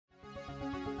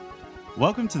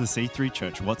Welcome to the C3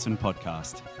 Church Watson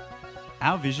podcast.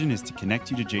 Our vision is to connect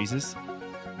you to Jesus,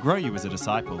 grow you as a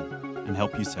disciple, and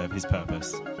help you serve his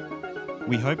purpose.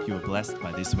 We hope you are blessed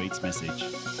by this week's message.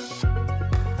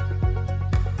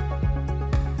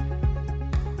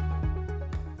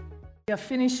 We are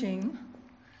finishing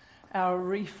our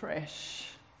refresh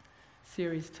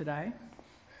series today,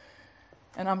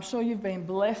 and I'm sure you've been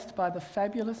blessed by the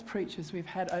fabulous preachers we've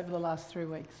had over the last 3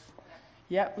 weeks.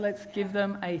 Yep, let's give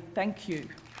them a thank you.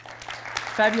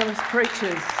 Fabulous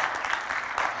preachers.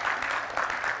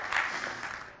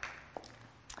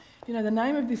 You know, the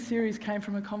name of this series came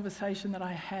from a conversation that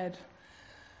I had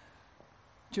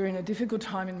during a difficult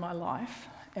time in my life,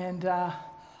 and I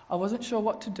wasn't sure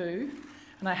what to do,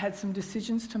 and I had some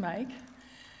decisions to make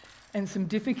and some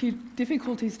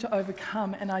difficulties to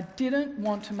overcome, and I didn't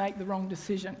want to make the wrong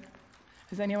decision.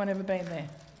 Has anyone ever been there?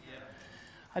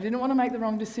 I didn't want to make the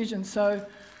wrong decision, so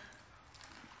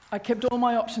I kept all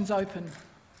my options open.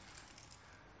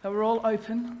 They were all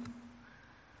open.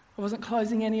 I wasn't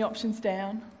closing any options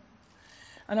down.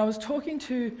 And I was talking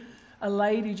to a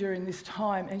lady during this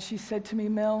time, and she said to me,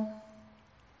 Mel,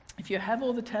 if you have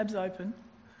all the tabs open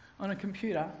on a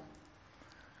computer,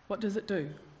 what does it do?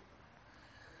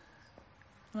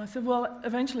 And I said, well,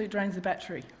 eventually it drains the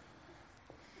battery.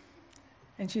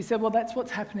 And she said, well, that's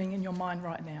what's happening in your mind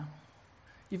right now.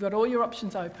 You've got all your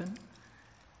options open,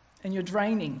 and you're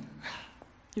draining.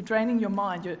 You're draining your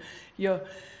mind. The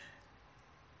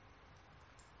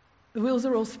wheels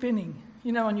are all spinning.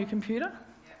 You know, on your computer?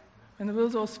 Yeah. When the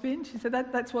wheels all spin? She said,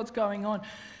 that's what's going on.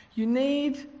 You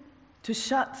need to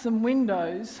shut some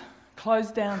windows, close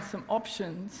down some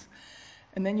options,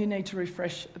 and then you need to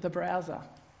refresh the browser.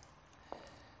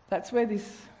 That's where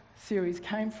this series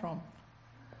came from.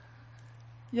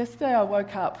 Yesterday I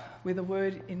woke up with a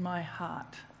word in my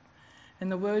heart, and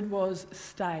the word was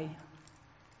stay.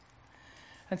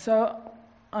 And so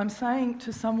I'm saying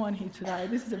to someone here today,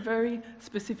 this is a very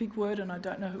specific word and I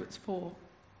don't know who it's for,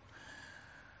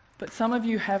 but some of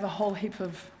you have a whole heap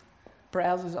of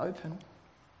browsers open.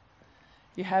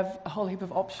 You have a whole heap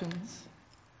of options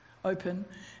open,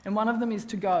 and one of them is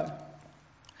to go.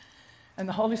 And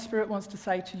the Holy Spirit wants to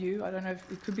say to you, I don't know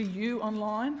if it could be you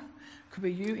online, it could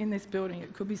be you in this building,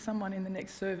 it could be someone in the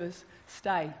next service,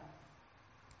 stay.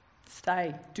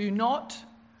 Stay. Do not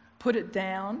put it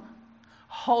down,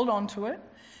 hold on to it,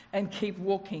 and keep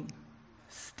walking.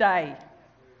 Stay.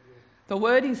 The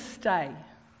word is stay.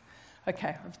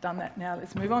 Okay, I've done that now.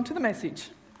 Let's move on to the message.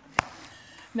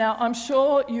 Now, I'm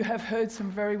sure you have heard some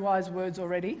very wise words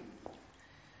already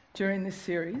during this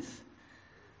series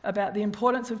about the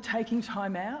importance of taking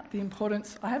time out,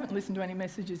 I haven't listened to any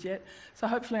messages yet, so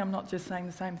hopefully I'm not just saying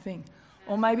the same thing.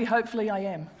 Or maybe hopefully I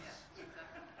am.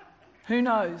 Who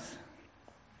knows?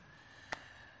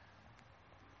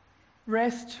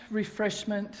 Rest,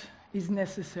 refreshment is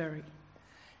necessary.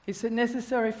 It's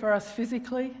necessary for us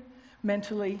physically,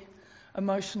 mentally,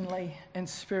 emotionally, and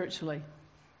spiritually.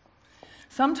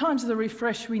 Sometimes the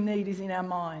refresh we need is in our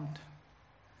mind.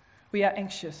 We are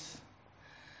anxious.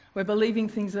 We're believing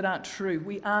things that aren't true.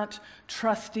 We aren't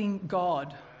trusting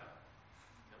God.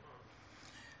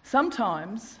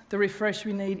 Sometimes the refresh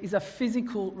we need is a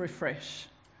physical refresh.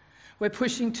 We're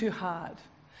pushing too hard.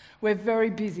 We're very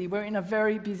busy. We're in a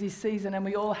very busy season, and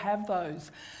we all have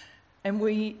those. And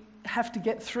we have to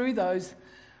get through those.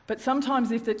 But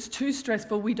sometimes if it's too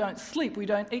stressful, we don't sleep, we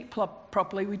don't eat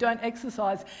properly, we don't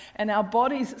exercise, and our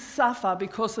bodies suffer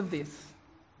because of this.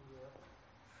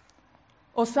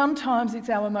 Or sometimes it's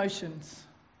our emotions.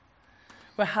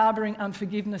 We're harbouring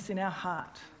unforgiveness in our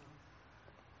heart.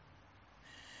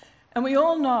 And we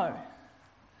all know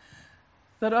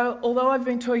that although I've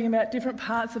been talking about different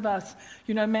parts of us,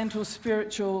 you know, mental,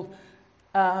 spiritual,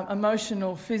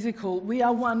 emotional, physical, we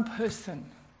are one person.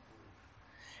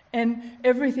 And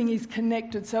everything is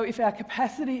connected. So if our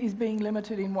capacity is being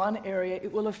limited in one area,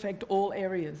 it will affect all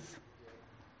areas.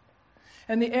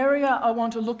 And the area I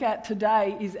want to look at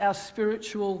today is our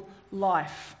spiritual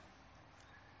life.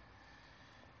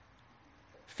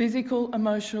 Physical,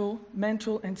 emotional,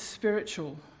 mental, and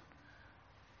spiritual.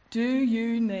 Do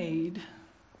you need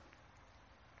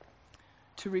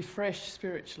to refresh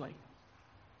spiritually?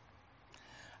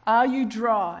 Are you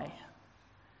dry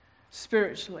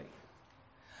spiritually?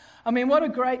 I mean, what a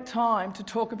great time to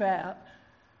talk about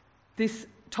this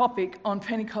topic on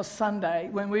Pentecost Sunday,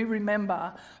 when we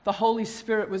remember the Holy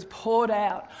Spirit was poured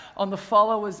out on the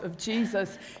followers of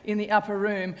Jesus in the upper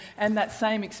room, and that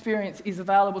same experience is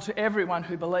available to everyone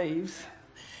who believes.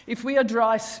 If we are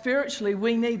dry spiritually,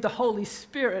 we need the Holy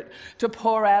Spirit to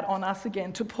pour out on us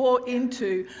again, to pour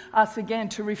into us again,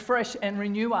 to refresh and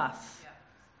renew us.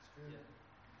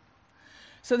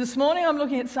 So this morning I'm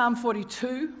looking at Psalm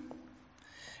 42.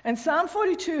 And Psalm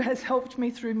 42 has helped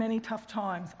me through many tough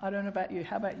times. I don't know about you.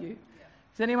 How about you?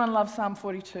 Does anyone love Psalm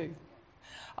 42?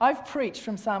 I've preached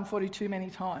from Psalm 42 many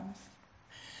times.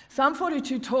 Psalm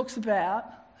 42 talks about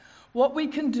what we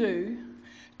can do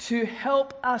to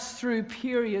help us through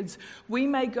periods we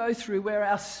may go through where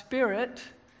our spirit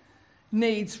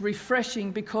needs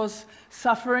refreshing because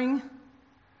suffering,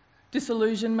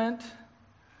 disillusionment,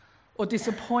 or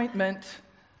disappointment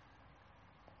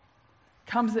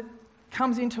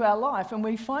comes into our life and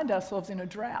we find ourselves in a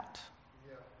drought.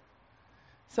 Yeah.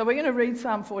 So we're going to read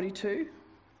Psalm 42,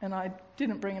 and I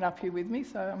didn't bring it up here with me,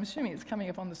 so I'm assuming it's coming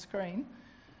up on the screen.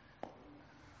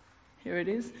 Here it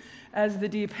is. As the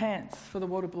deer pants for the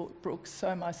water brooks,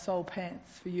 so my soul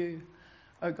pants for you,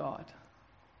 O God.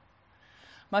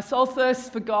 My soul thirsts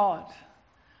for God,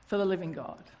 for the living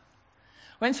God.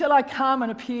 When shall I come and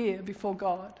appear before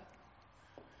God?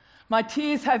 My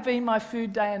tears have been my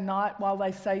food day and night, while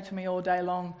they say to me all day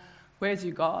long, where's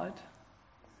your God?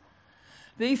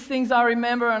 These things I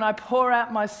remember, and I pour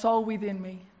out my soul within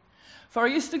me. For I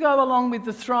used to go along with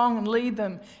the throng and lead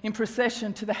them in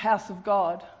procession to the house of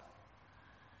God.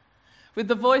 With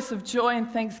the voice of joy and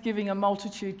thanksgiving, a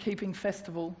multitude keeping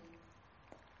festival.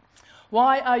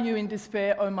 Why are you in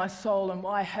despair, O my soul, and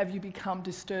why have you become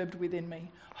disturbed within me?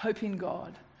 Hope in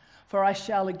God, for I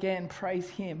shall again praise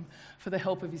him for the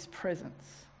help of his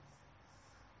presence.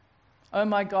 O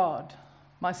my God,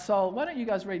 my soul, why don't you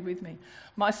guys read with me?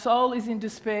 My soul is in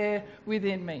despair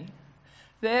within me.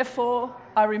 Therefore,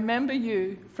 I remember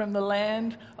you from the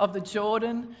land of the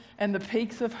Jordan and the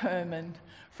peaks of Hermon,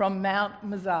 from Mount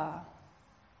Mizar.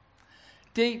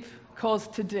 Deep calls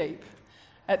to deep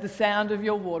at the sound of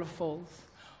your waterfalls.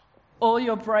 All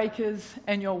your breakers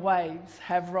and your waves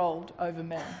have rolled over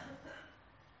me.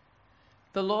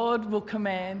 The Lord will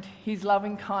command his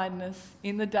loving kindness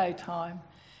in the daytime,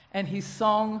 and his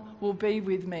song will be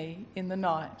with me in the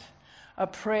night, a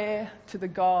prayer to the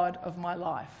God of my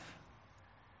life.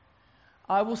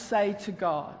 I will say to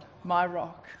God, my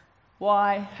rock,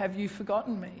 why have you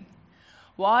forgotten me?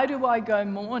 Why do I go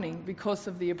mourning because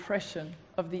of the oppression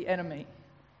of the enemy?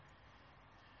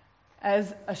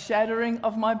 As a shattering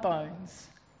of my bones,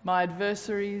 my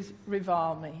adversaries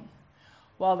revile me,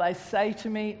 while they say to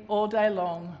me all day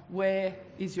long, where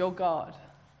is your God?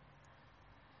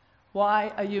 Why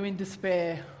are you in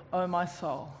despair, O my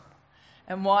soul?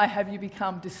 And why have you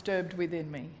become disturbed within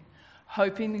me?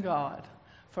 Hope in God,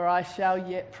 for I shall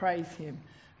yet praise him,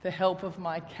 the help of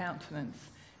my countenance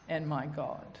and my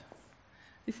God.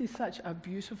 This is such a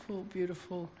beautiful,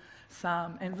 beautiful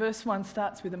psalm. And verse 1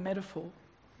 starts with a metaphor.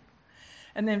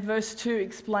 And then verse 2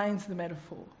 explains the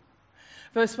metaphor.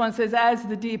 Verse 1 says, as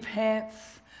the deer pants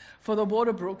for the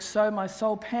water brooks, so my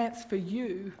soul pants for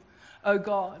you, O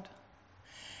God.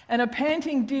 And a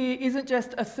panting deer isn't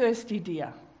just a thirsty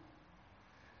deer.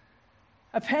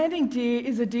 A panting deer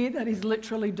is a deer that is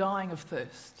literally dying of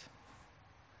thirst.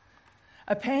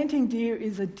 A panting deer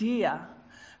is a deer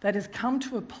that has come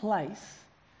to a place,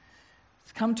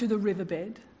 it's come to the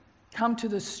riverbed, come to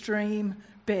the stream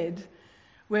bed,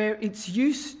 where it's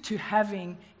used to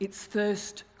having its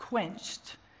thirst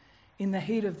quenched in the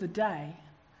heat of the day,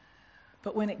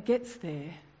 but when it gets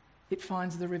there, it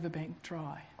finds the riverbank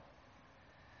dry.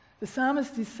 The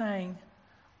psalmist is saying,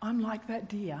 I'm like that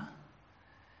deer,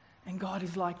 and God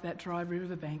is like that dry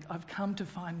riverbank. I've come to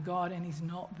find God, and he's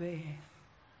not there.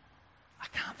 I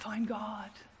can't find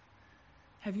God.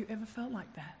 Have you ever felt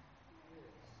like that?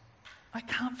 I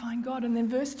can't find God. And then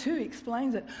verse 2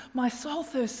 explains it. My soul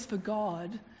thirsts for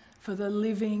God, for the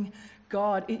living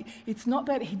God. It's not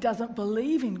that he doesn't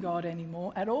believe in God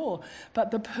anymore at all, but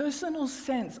the personal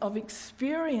sense of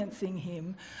experiencing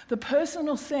him, the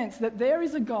personal sense that there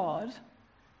is a God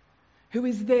who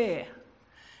is there,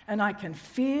 and I can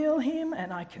feel him,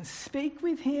 and I can speak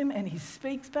with him, and he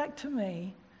speaks back to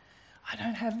me. I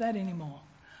don't have that anymore.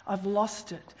 I've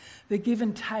lost it. The give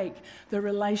and take, the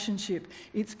relationship,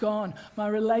 it's gone. My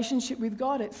relationship with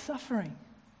God, it's suffering.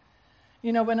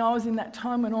 You know, when I was in that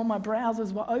time when all my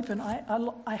browsers were open,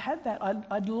 I had that.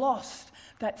 I'd lost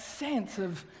that sense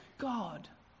of God.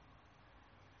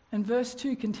 And verse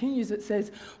 2 continues, it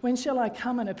says, when shall I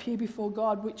come and appear before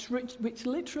God, which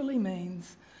literally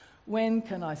means, when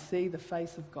can I see the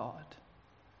face of God?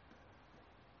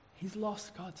 He's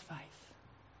lost God's face.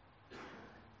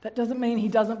 That doesn't mean he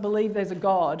doesn't believe there's a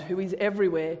God who is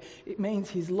everywhere. It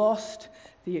means he's lost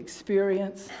the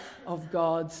experience of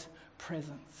God's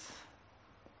presence.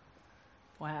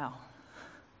 Wow.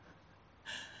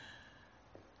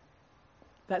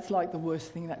 That's like the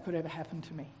worst thing that could ever happen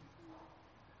to me.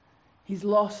 He's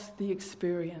lost the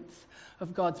experience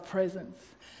of God's presence.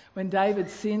 When David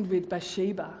sinned with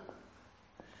Bathsheba,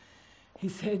 he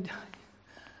said,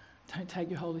 "Don't take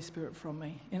your Holy Spirit from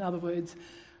me." In other words,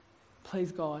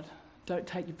 please God, don't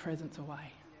take your presence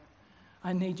away.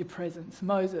 I need your presence.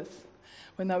 Moses,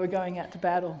 when they were going out to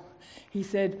battle, he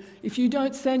said, "If you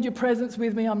don't send your presence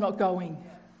with me, I'm not going."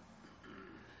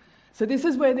 So this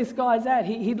is where this guy's at.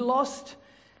 He'd lost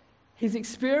his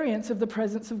experience of the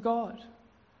presence of God.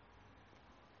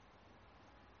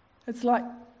 It's like,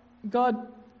 God,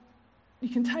 you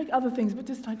can take other things, but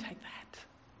just don't take that.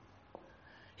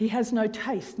 He has no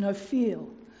taste, no feel,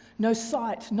 no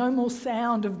sight, no more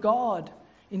sound of God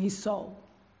in his soul.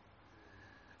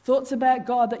 Thoughts about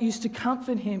God that used to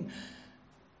comfort him,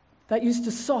 that used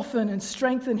to soften and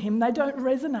strengthen him, they don't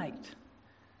resonate.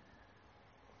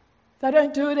 They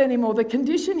don't do it anymore. The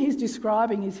condition he's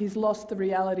describing is he's lost the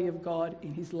reality of God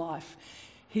in his life.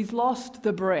 He's lost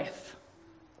the breath.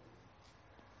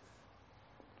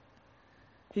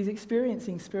 He's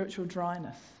experiencing spiritual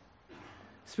dryness,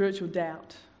 spiritual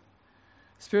doubt,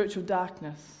 spiritual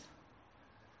darkness.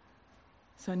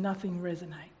 So nothing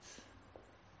resonates.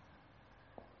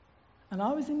 And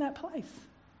I was in that place,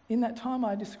 in that time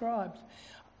I described.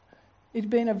 It'd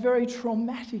been a very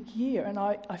traumatic year, and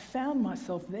I found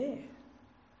myself there.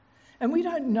 And we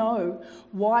don't know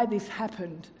why this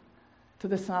happened to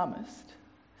the psalmist,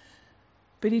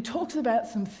 but he talks about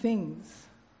some things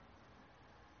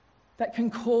that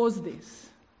can cause this.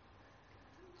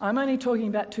 I'm only talking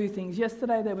about 2 things.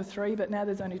 Yesterday there were 3, but now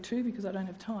there's only 2 because I don't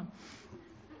have time.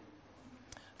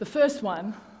 The first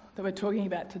one that we're talking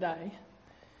about today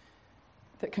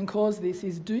that can cause this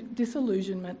is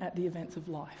disillusionment at the events of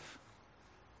life.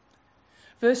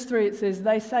 Verse 3, it says,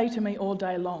 "They say to me all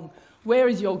day long, 'Where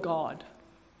is your God?'"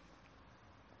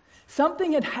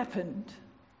 Something had happened,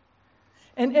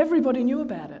 and everybody knew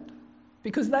about it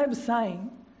because they were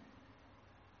saying,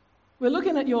 "We're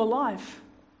looking at your life,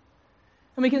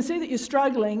 and we can see that you're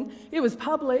struggling." It was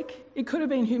public, it could have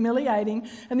been humiliating,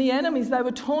 and the enemies, they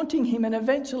were taunting him, and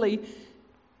eventually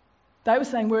they were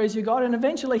saying, "Where is your God?" And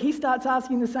eventually he starts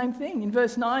asking the same thing. In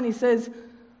verse 9 he says,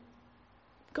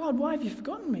 "God, why have you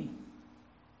forgotten me?"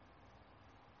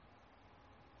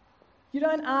 You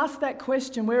don't ask that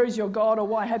question, "Where is your God?" or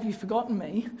 "Why have you forgotten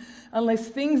me?" unless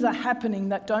things are happening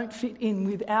that don't fit in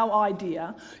with our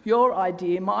idea, your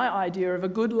idea, my idea of a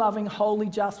good, loving, holy,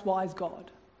 just, wise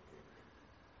God.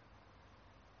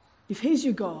 If he's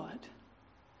your God,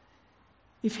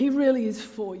 if he really is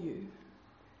for you,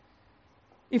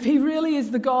 if he really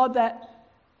is the God that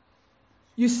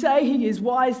you say he is,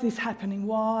 why is this happening?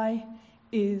 Why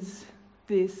is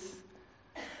this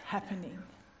happening?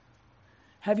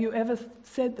 Have you ever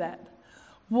said that?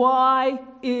 Why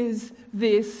is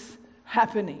this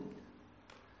happening?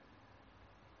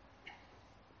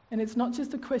 And it's not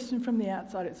just a question from the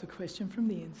outside, it's a question from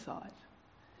the inside.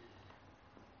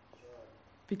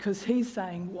 Because he's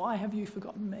saying, "Why have you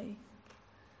forgotten me?"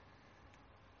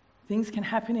 Things can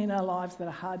happen in our lives that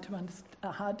are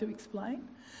hard to explain,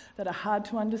 that are hard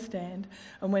to understand.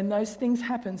 And when those things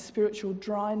happen, spiritual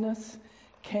dryness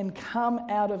can come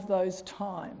out of those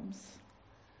times.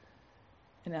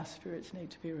 And our spirits need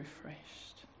to be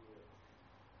refreshed.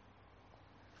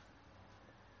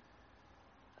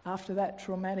 After that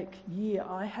traumatic year,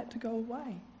 I had to go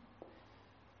away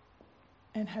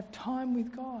and have time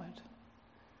with God.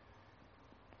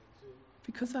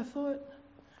 Because I thought,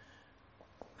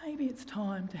 maybe it's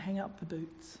time to hang up the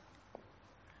boots.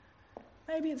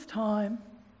 Maybe it's time.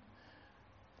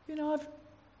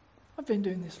 I've been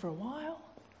doing this for a while.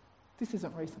 This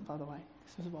isn't recent, by the way.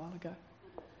 This was a while ago.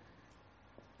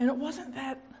 And it wasn't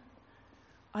that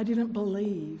I didn't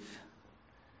believe,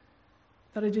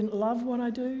 that I didn't love what I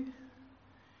do.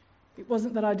 It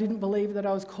wasn't that I didn't believe that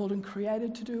I was called and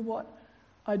created to do what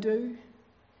I do.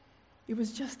 It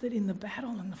was just that in the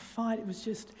battle and the fight,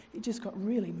 it just got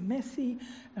really messy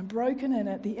and broken. And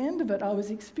at the end of it, I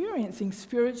was experiencing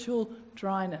spiritual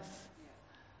dryness,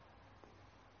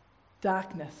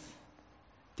 darkness,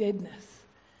 deadness.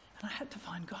 And I had to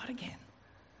find God again.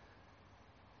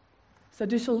 So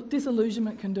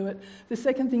disillusionment can do it. The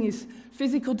second thing is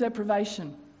physical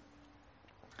deprivation.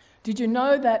 Did you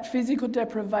know that physical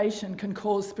deprivation can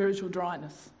cause spiritual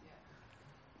dryness?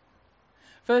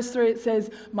 Verse 3, it says,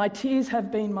 "My tears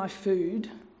have been my food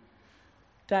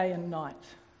day and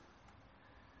night."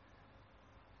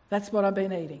 That's what I've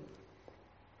been eating.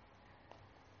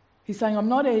 He's saying, I'm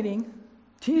not eating.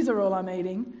 Tears are all I'm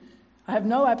eating. I have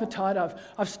no appetite.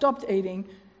 I've stopped eating.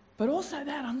 But also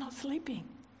that, I'm not sleeping.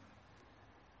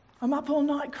 I'm up all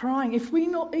night crying. If we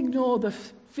not ignore the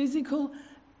physical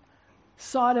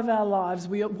side of our lives,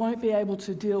 we won't be able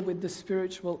to deal with the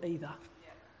spiritual either.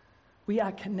 We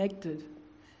are connected.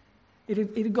 It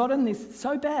had gotten this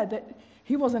so bad that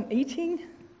he wasn't eating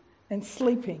and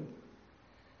sleeping.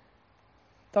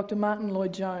 Dr. Martin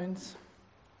Lloyd-Jones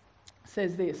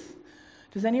says this: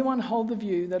 does anyone hold the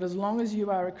view that as long as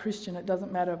you are a Christian, it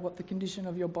doesn't matter what the condition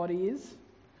of your body is?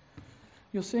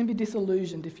 You'll soon be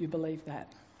disillusioned if you believe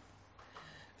that.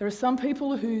 There are some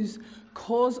people whose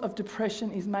cause of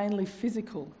depression is mainly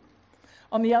physical.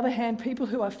 On the other hand, people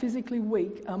who are physically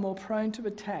weak are more prone to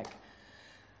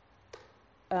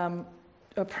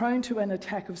an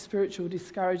attack of spiritual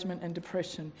discouragement and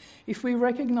depression. If we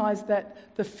recognise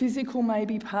that the physical may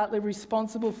be partly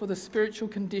responsible for the spiritual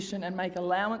condition and make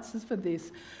allowances for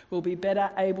this, we'll be better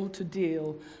able to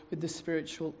deal with the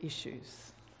spiritual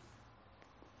issues.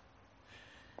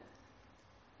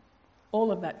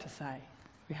 All of that to say,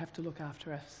 we have to look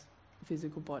after our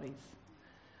physical bodies.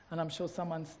 And I'm sure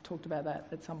someone's talked about that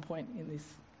at some point in this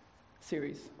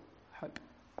series, I hope.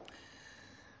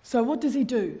 So what does he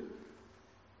do?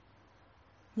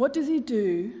 What does he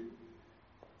do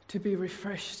to be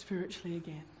refreshed spiritually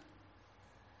again?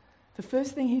 The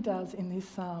first thing he does in this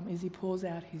psalm is he pours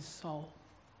out his soul.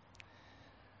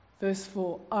 Verse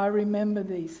 4, I remember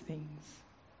these things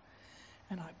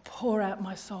and I pour out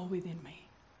my soul within me.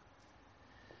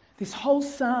 This whole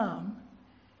psalm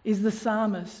is the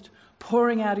psalmist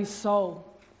pouring out his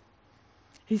soul.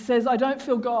 He says, I don't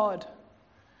feel God.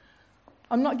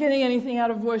 I'm not getting anything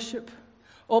out of worship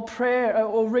or prayer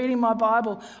or reading my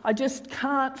Bible. I just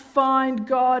can't find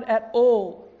God at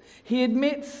all. He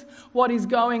admits what is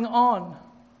going on.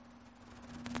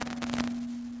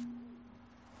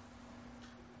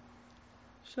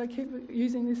 Should I keep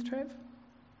using this, Trev?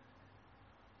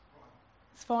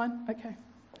 It's fine? Okay.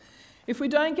 If we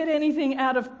don't get anything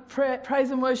out of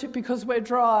praise and worship because we're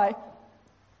dry,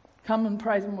 come and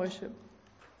praise and worship.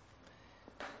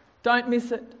 Don't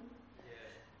miss it.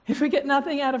 If we get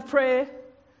nothing out of prayer,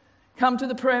 come to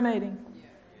the prayer meeting.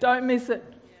 Don't miss it.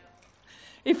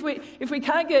 If we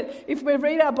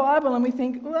read our Bible and we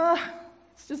think,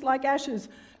 it's just like ashes,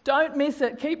 don't miss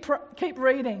it. Keep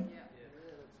reading.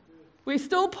 We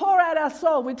still pour out our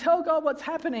soul. We tell God what's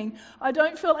happening. I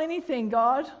don't feel anything,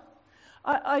 God.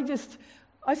 I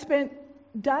spent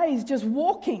days just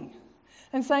walking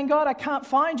and saying, God, I can't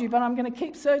find you, but I'm going to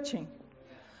keep searching.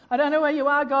 I don't know where you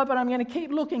are, God, but I'm going to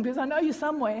keep looking because I know you're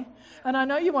somewhere and I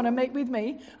know you want to meet with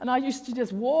me. And I used to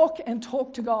just walk and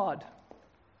talk to God.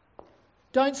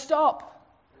 Don't stop.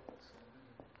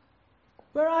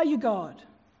 Where are you, God?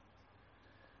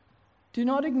 Do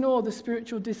not ignore the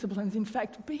spiritual disciplines. In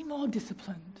fact, be more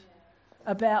disciplined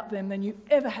about them than you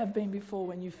ever have been before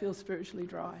when you feel spiritually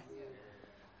dry.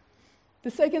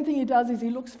 The second thing he does is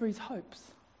he looks for his hopes.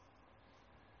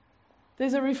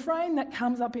 There's a refrain that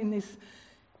comes up in this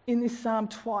psalm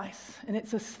twice, and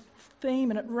it's a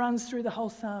theme and it runs through the whole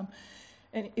psalm.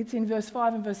 And it's in verse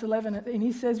 5 and verse 11, and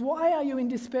he says, why are you in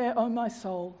despair, O my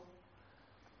soul?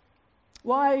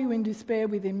 Why are you in despair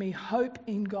within me? Hope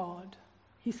in God.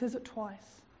 He says it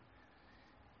twice.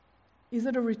 Is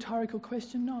it a rhetorical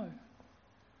question?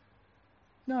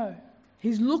 No.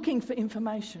 He's looking for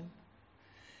information.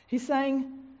 He's saying,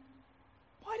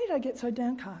 why did I get so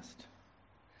downcast?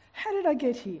 How did I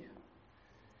get here?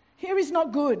 Here is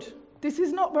not good. This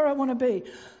is not where I want to be.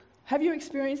 Have you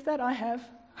experienced that? I have.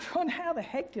 I've gone, how the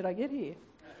heck did I get here?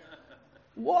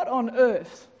 What on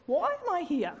earth? Why am I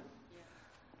here?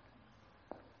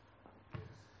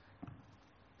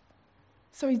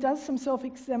 So he does some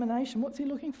self-examination. What's he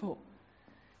looking for?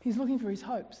 He's looking for his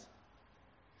hopes.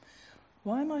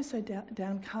 Why am I so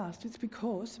downcast?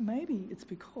 Maybe it's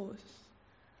because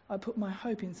I put my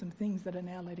hope in some things that are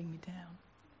now letting me down.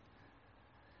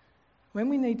 When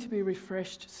we need to be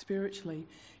refreshed spiritually,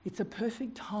 it's a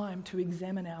perfect time to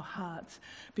examine our hearts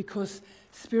because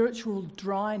spiritual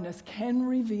dryness can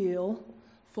reveal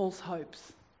false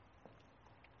hopes.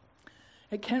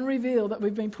 It can reveal that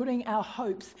we've been putting our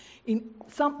hopes in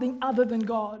something other than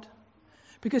God.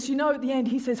 Because at the end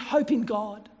he says, hope in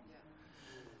God.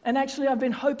 And actually I've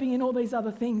been hoping in all these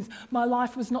other things. My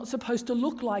life was not supposed to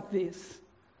look like this.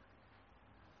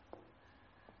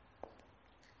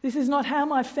 This is not how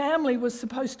my family was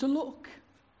supposed to look.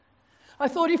 I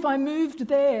thought if I moved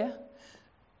there,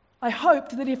 I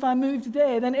hoped that if I moved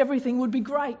there, then everything would be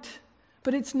great.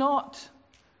 But it's not.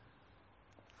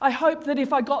 I hoped that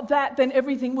if I got that, then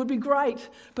everything would be great.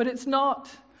 But it's not.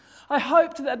 I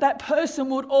hoped that that person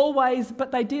would always,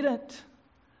 but they didn't.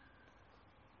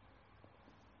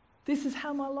 This is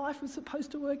how my life was supposed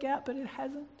to work out, but it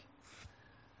hasn't.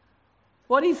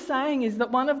 What he's saying is that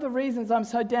one of the reasons I'm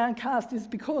so downcast is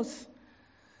because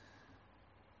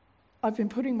I've been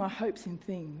putting my hopes in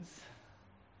things.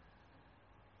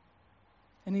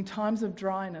 And in times of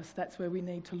dryness, that's where we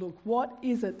need to look. What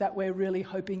is it that we're really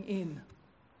hoping in?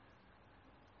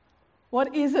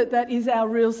 What is it that is our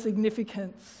real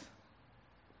significance?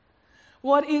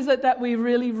 What is it that we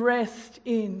really rest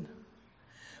in?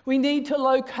 We need to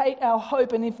locate our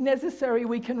hope, and if necessary,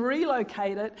 we can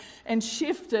relocate it and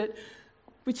shift it,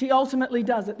 which he ultimately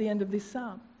does at the end of this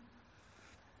psalm.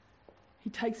 He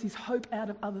takes his hope out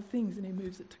of other things and he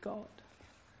moves it to God.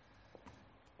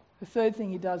 The third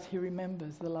thing he does, he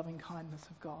remembers the loving kindness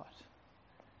of God.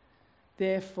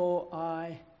 Therefore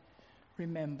I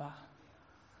remember.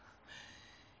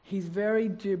 He's very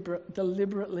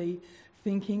deliberately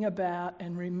thinking about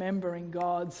and remembering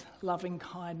God's loving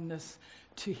kindness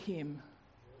to him.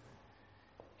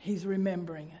 He's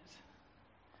remembering it.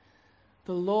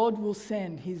 The Lord will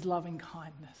send his loving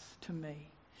kindness to me.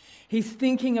 He's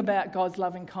thinking about God's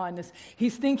loving kindness.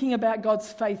 He's thinking about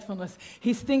God's faithfulness.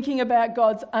 He's thinking about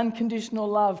God's unconditional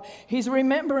love. He's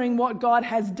remembering what God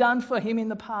has done for him in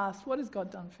the past. What has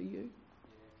God done for you?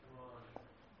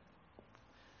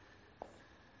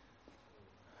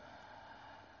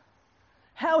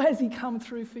 How has he come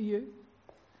through for you?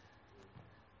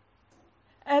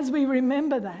 As we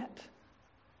remember that,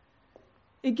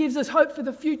 it gives us hope for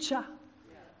the future.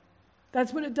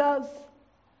 That's what it does.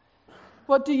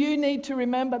 What do you need to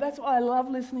remember? That's why I love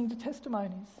listening to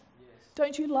testimonies. Yes.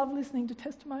 Don't you love listening to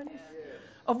testimonies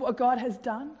of what God has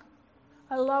done?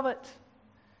 I love it.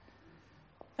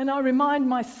 And I remind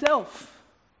myself,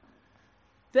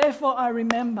 therefore I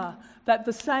remember that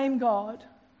the same God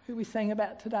who we sang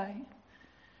about today,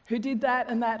 who did that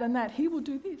and that and that, he will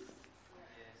do this. Yes.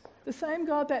 The same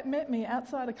God that met me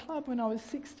outside a club when I was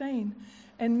 16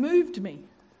 and moved me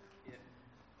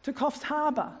to Coffs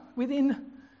Harbour within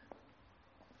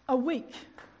a week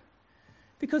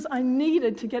because I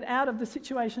needed to get out of the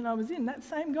situation I was in. That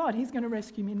same God, he's going to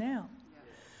rescue me now.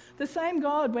 The same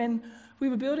God, when we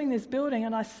were building this building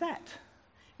and I sat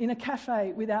in a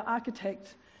cafe with our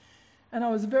architect and I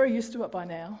was very used to it by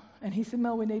now, and he said,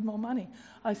 Mel, we need more money.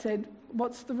 I said,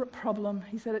 what's the problem?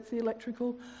 He said, it's the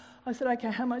electrical. I said,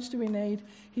 okay, how much do we need?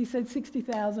 He said,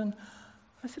 60,000.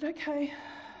 I said, okay.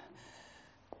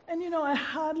 And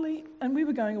and we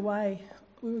were going away.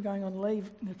 We were going on leave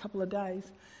in a couple of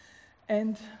days.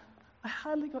 And I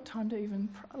hardly got time to even,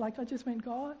 I just went,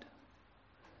 God.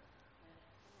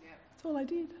 That's all I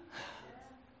did.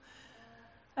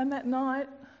 And that night,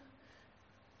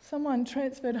 someone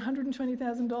transferred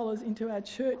 $120,000 into our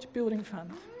church building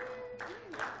fund.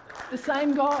 The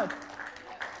same God.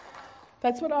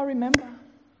 That's what I remember.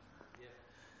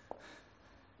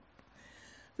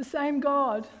 The same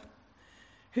God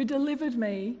who delivered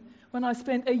me when I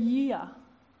spent a year,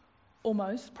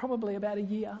 almost, probably about a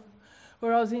year,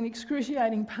 where I was in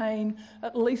excruciating pain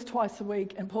at least twice a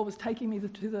week, and Paul was taking me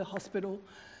to the hospital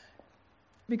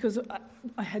because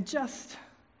I had just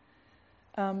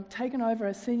taken over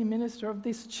as senior minister of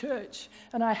this church,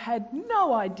 and I had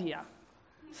no idea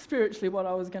spiritually what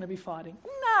I was going to be fighting.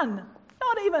 None.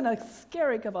 Not even a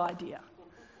skerrick of idea.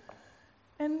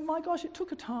 And my gosh, it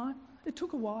took a time. It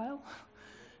took a while.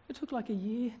 It took like a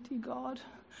year, dear God.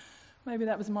 Maybe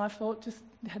that was my fault, just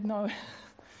had no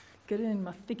get it in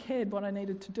my thick head what I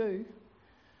needed to do.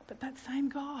 But that same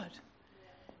God,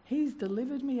 he's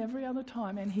delivered me every other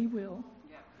time, and he will.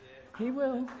 He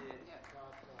will.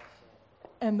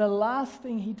 And the last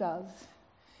thing he does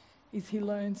is he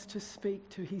learns to speak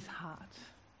to his heart.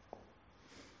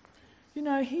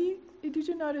 Did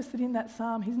you notice that in that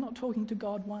psalm, he's not talking to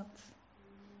God once?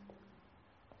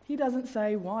 He doesn't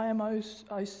say, why am I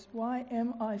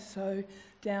so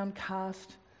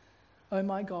downcast, oh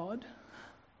my God?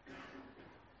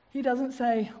 He doesn't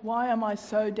say, why am I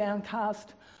so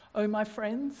downcast, oh my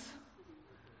friends?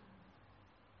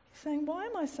 He's saying, why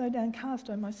am I so downcast,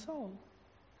 oh my soul?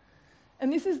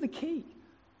 And this is the key.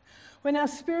 When our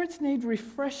spirits need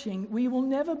refreshing, we will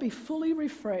never be fully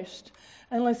refreshed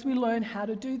unless we learn how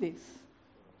to do this.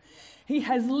 He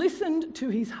has listened to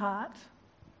his heart,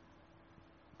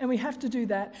 and we have to do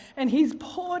that, and he's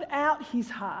poured out his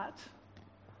heart.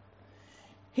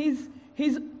 He's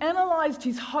analysed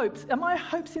his hopes. Are my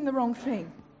hopes in the wrong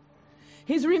thing?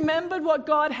 He's remembered what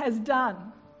God has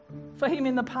done for him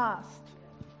in the past.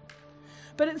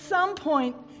 But at some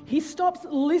point, he stops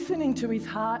listening to his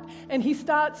heart and he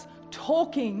starts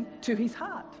talking to his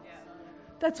heart.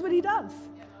 That's what he does.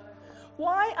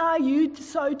 Why are you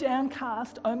so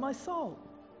downcast, oh my soul?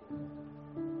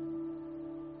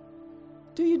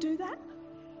 Do you do that?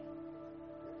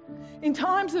 In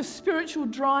times of spiritual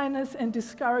dryness and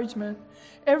discouragement,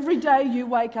 every day you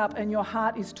wake up and your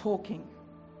heart is talking.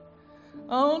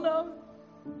 Oh no,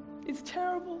 it's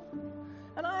terrible.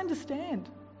 And I understand.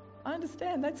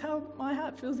 That's how my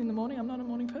heart feels in the morning. I'm not a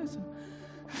morning person.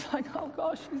 It's like, oh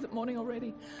gosh, is it morning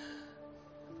already?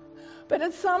 But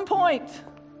at some point,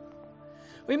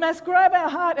 we must grab our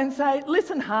heart and say,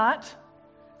 listen, heart,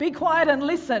 be quiet and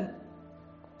listen.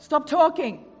 Stop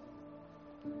talking.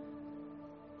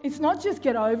 It's not just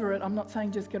get over it. I'm not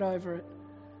saying just get over it.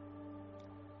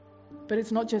 But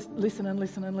it's not just listen and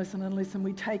listen and listen and listen.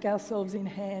 We take ourselves in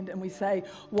hand and we say,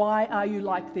 why are you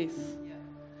like this? Yeah.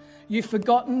 You've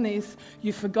forgotten this,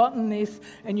 you've forgotten this,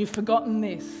 and you've forgotten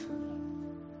this.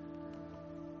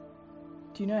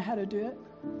 Do you know how to do it?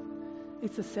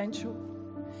 It's essential.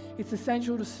 It's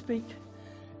essential to speak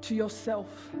to yourself.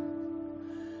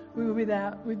 We've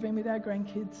been with our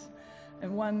grandkids,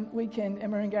 and one weekend,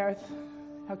 Emma and Gareth,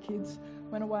 our kids,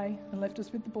 went away and left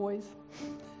us with the boys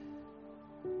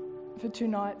for 2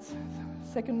 nights.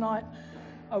 Second night,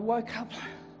 I woke up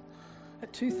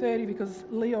at 2:30 because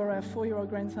Leo, our 4-year-old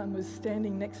grandson, was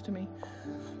standing next to me.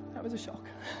 That was a shock.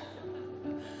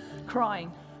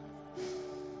 Crying.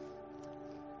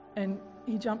 And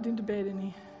he jumped into bed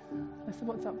and I said,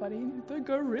 what's up, buddy? The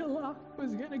gorilla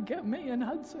was going to get me and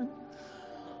Hudson.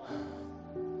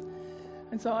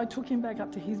 And so I took him back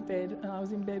up to his bed and I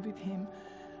was in bed with him.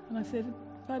 And I said,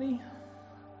 buddy,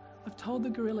 I've told the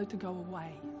gorilla to go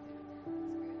away.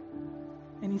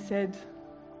 And he said,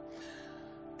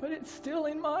 but it's still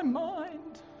in my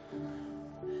mind.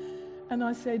 And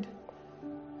I said,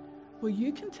 well,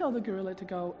 you can tell the gorilla to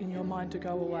go in your mind to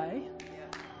go away.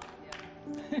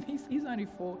 And he's only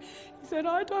 4. He said,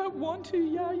 I don't want to,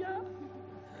 yeah.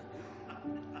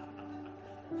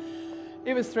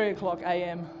 It was 3:00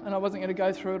 a.m. and I wasn't going to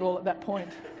go through it all at that point.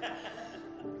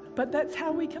 But that's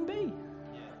how we can be.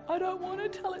 I don't want to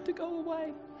tell it to go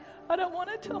away. I don't want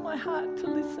to tell my heart to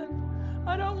listen.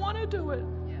 I don't want to do it.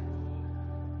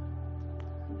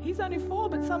 He's only 4,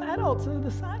 but some adults are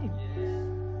the same.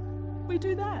 We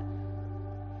do that.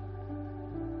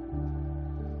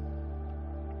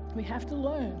 We have to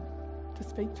learn to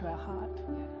speak to our heart.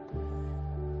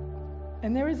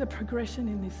 And there is a progression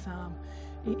in this psalm.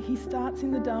 He starts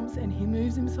in the dumps and he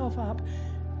moves himself up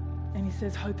and he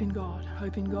says, hope in God,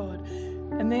 hope in God.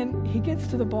 And then he gets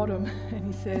to the bottom and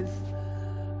he says,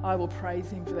 I will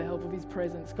praise him for the help of his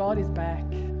presence. God is back.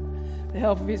 The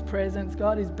help of his presence,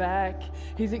 God is back.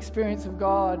 His experience of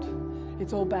God,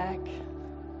 it's all back.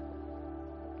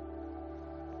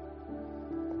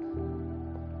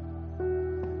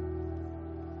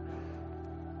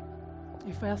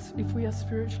 If we are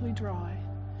spiritually dry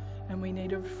and we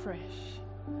need a refresh,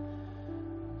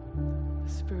 the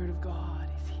Spirit of God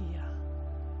is here.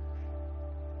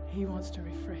 He wants to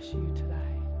refresh you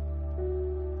today.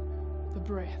 The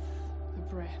breath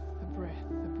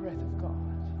of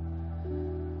God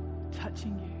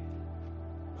touching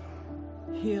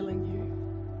you, healing you,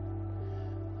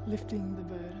 lifting the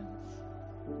burdens,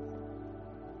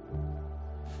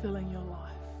 filling your life.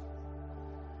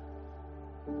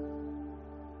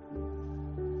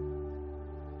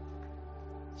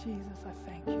 Jesus, I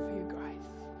thank you for your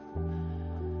grace.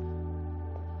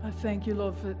 I thank you,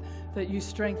 Lord, that you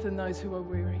strengthen those who are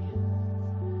weary.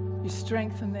 You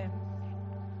strengthen them.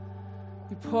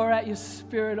 You pour out your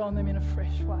Spirit on them in a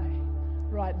fresh way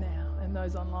right now, and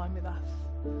those online with us.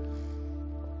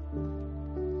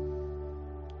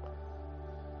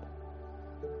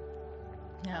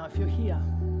 Now, if you're here,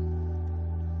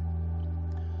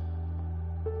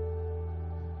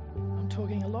 I'm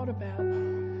talking a lot about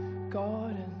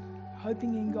God and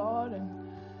hoping in God and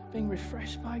being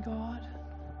refreshed by God,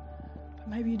 but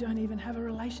maybe you don't even have a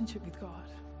relationship with God.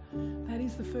 That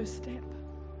is the first step.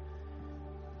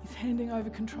 It's handing over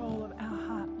control of our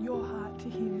heart, your heart, to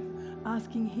Him,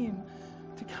 asking Him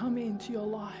to come into your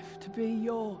life, to be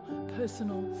your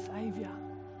personal Saviour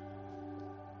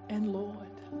and Lord.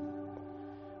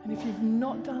 And if you've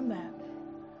not done that,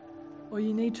 or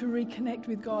you need to reconnect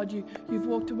with God, you've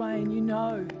walked away and you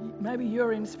know, maybe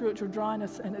you're in spiritual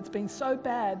dryness and it's been so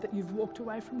bad that you've walked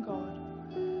away from God,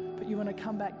 but you want to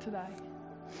come back today,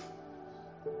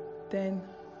 then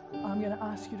I'm going to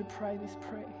ask you to pray this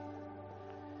prayer.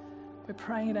 We're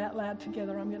praying it out loud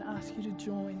together. I'm going to ask you to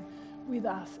join with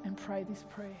us and pray this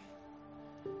prayer.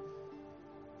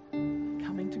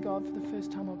 Coming to God for the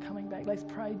first time or coming back. Let's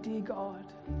pray. Dear God,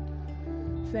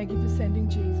 thank you for sending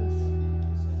Jesus.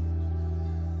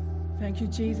 Thank you,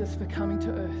 Jesus, for coming to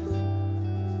earth,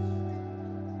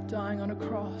 dying on a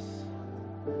cross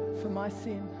for my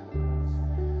sin.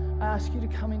 I ask you to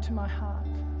come into my heart.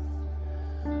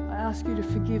 I ask you to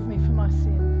forgive me for my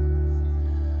sin.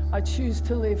 I choose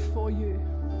to live for you.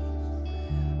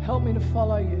 Help me to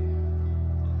follow you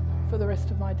for the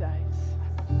rest of my days.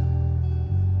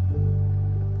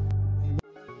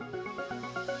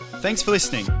 Thanks for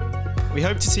listening. We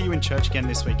hope to see you in church again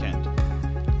this weekend.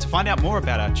 To find out more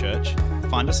about our church,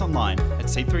 find us online at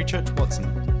C3 Church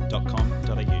Watson